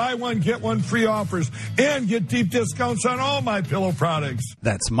my buy one, get one free offers and get deep discounts on all MyPillow products.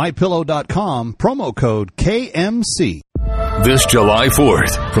 That's MyPillow.com, promo code KMC. This July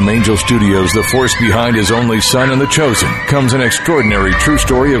 4th, from Angel Studios, the force behind His only Son and The Chosen, comes an extraordinary true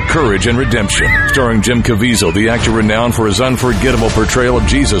story of courage and redemption. Starring Jim Caviezel, the actor renowned for his unforgettable portrayal of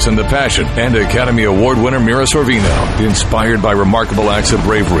Jesus in The Passion, and Academy Award winner Mira Sorvino. Inspired by remarkable acts of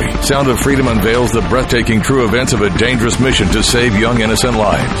bravery, Sound of Freedom unveils the breathtaking true events of a dangerous mission to save young innocent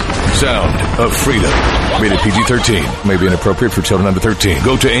lives. Sound of Freedom. Rated PG-13. May be inappropriate for children under 13.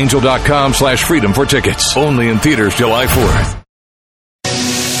 Go to angel.com/freedom for tickets. Only in theaters July 4th.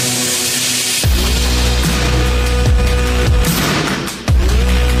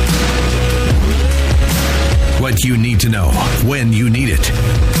 What you need to know when you need it.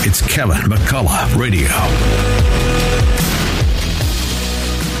 It's Kevin McCullough Radio.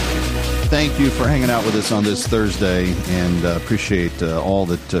 Thank you for hanging out with us on this Thursday, and appreciate all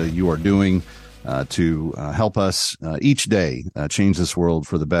that you are doing to help us each day change this world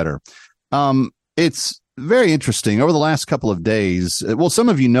for the better. It's very interesting. Over the last couple of days, well, some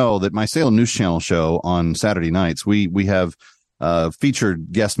of you know that my Salem News Channel show on Saturday nights, we have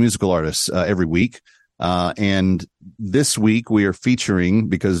featured guest musical artists every week. And this week we are featuring,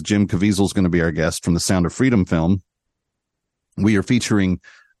 because Jim Caviezel is going to be our guest from the Sound of Freedom film, we are featuring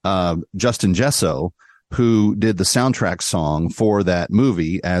Justin Jesso, who did the soundtrack song for that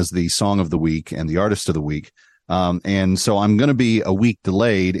movie as the song of the week and the artist of the week. And so I'm going to be a week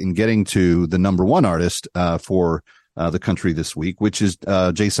delayed in getting to the number one artist for the country this week, which is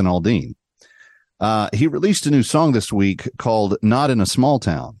Jason Aldean. He released a new song this week called Not in a Small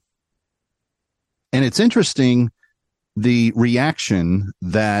Town. And it's interesting, the reaction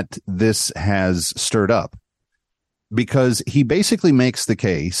that this has stirred up, because he basically makes the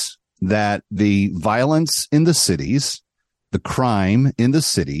case that the violence in the cities, the crime in the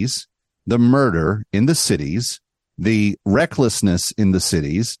cities, the murder in the cities, the recklessness in the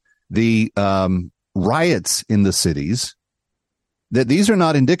cities, the riots in the cities, that these are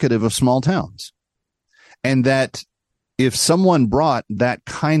not indicative of small towns. And that if someone brought that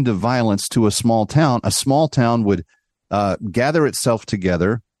kind of violence to a small town would gather itself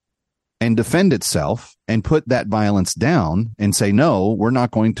together and defend itself and put that violence down and say, no, we're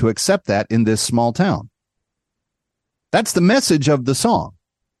not going to accept that in this small town. That's the message of the song.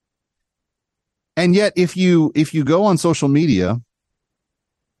 And yet, if you go on social media,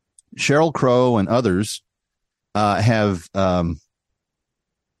 Sheryl Crow and others have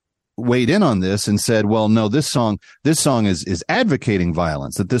weighed in on this and said, well, no, this song is advocating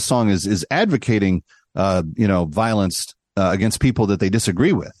violence, that this song is advocating, violence against people that they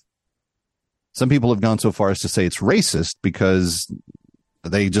disagree with. Some people have gone so far as to say it's racist because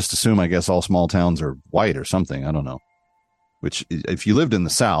they just assume, I guess, all small towns are white or something. I don't know. Which, if you lived in the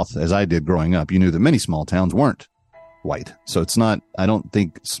South, as I did growing up, you knew that many small towns weren't white. So it's not, I don't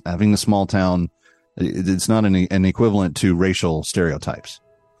think having a small town, it's not an equivalent to racial stereotypes.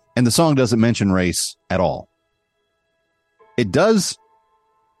 And the song doesn't mention race at all. It does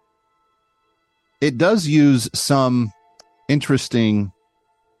use some interesting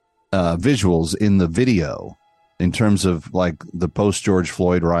visuals in the video in terms of like the post George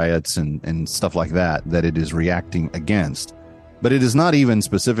Floyd riots and stuff like that it is reacting against. But it is not even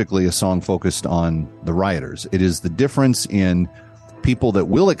specifically a song focused on the rioters. It is the difference in people that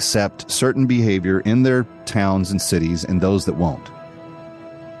will accept certain behavior in their towns and cities and those that won't.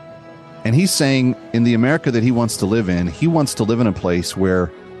 And he's saying in the America that he wants to live in, he wants to live in a place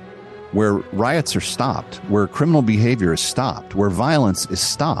where riots are stopped, where criminal behavior is stopped, where violence is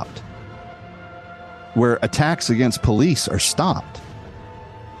stopped, where attacks against police are stopped.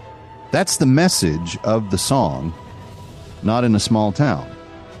 That's the message of the song, Not in a Small Town.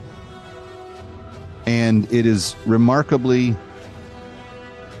 And it is remarkably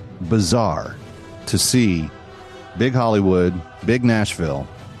bizarre to see big Hollywood, big Nashville,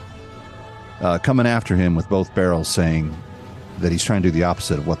 coming after him with both barrels, saying that he's trying to do the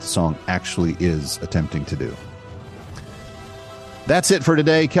opposite of what the song actually is attempting to do. That's it for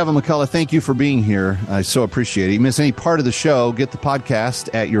today. Kevin McCullough, thank you for being here. I so appreciate it. You miss any part of the show, get the podcast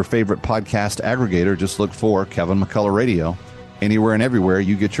at your favorite podcast aggregator. Just look for Kevin McCullough Radio anywhere and everywhere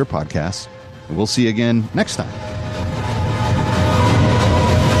you get your podcasts. We'll see you again next time.